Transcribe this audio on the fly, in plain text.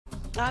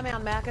I'm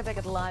Ann Makovec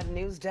at the Live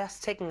News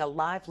Desk, taking a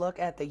live look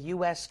at the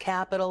U.S.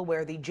 Capitol,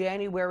 where the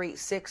January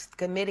 6th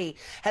committee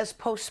has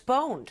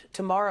postponed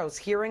tomorrow's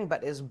hearing,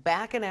 but is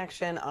back in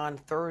action on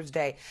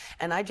Thursday.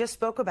 And I just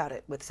spoke about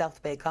it with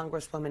South Bay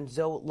Congresswoman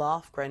Zoe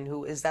Lofgren,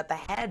 who is at the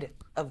head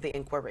of the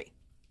inquiry.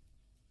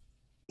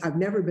 I've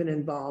never been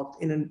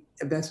involved in an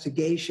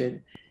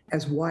investigation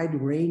as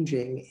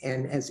wide-ranging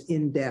and as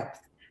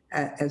in-depth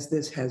as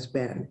this has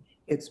been.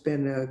 It's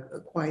been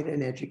quite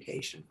an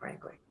education,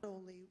 frankly.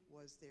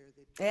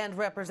 And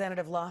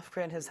Representative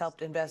Lofgren has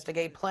helped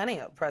investigate plenty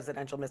of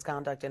presidential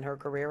misconduct in her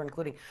career,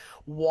 including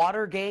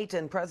Watergate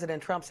and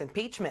President Trump's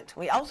impeachment.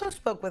 We also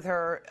spoke with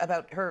her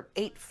about her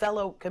 8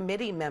 fellow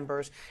committee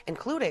members,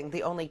 including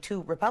the only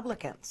 2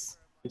 Republicans.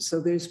 So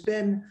there's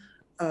been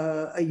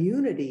a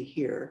unity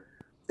here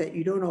that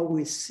you don't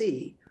always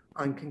see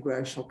on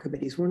congressional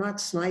committees. We're not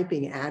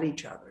sniping at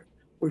each other.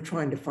 We're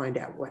trying to find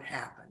out what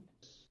happened.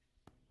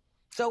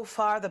 So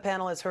far, the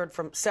panel has heard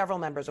from several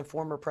members of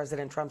former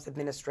President Trump's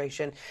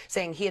administration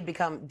saying he had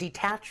become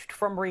detached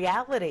from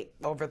reality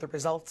over the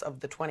results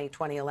of the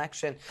 2020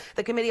 election.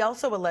 The committee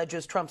also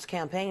alleges Trump's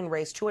campaign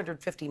raised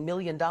 $250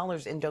 million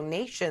in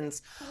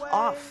donations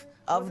off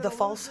of the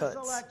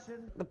falsehoods.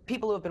 The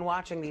people who have been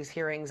watching these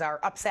hearings are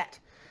upset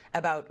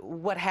about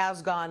what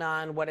has gone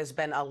on, what has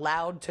been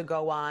allowed to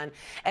go on,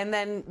 and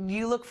then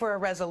you look for a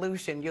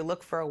resolution, you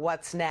look for a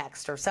what's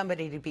next or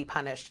somebody to be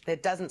punished.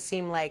 It doesn't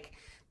seem like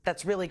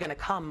that's really going to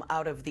come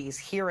out of these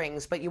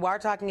hearings, but you are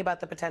talking about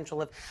the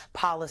potential of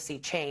policy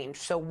change.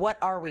 So what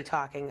are we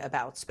talking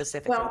about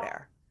specifically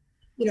there?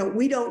 You know,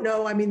 we don't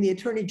know. I mean, the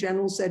Attorney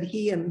General said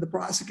he and the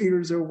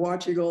prosecutors are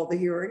watching all the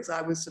hearings.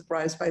 I was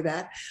surprised by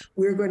that.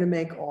 We're going to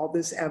make all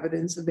this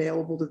evidence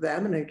available to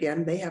them. And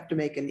again, they have to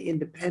make an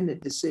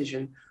independent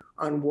decision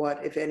on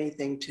what, if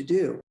anything, to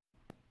do.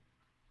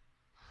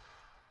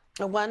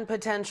 One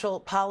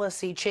potential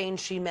policy change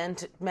she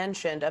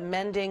mentioned,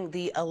 amending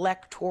the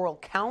Electoral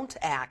Count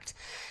Act.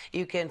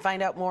 You can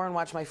find out more and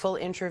watch my full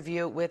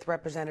interview with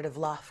Representative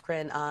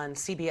Lofgren on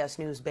CBS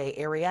News Bay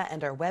Area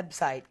and our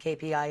website,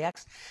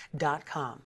 KPIX.com.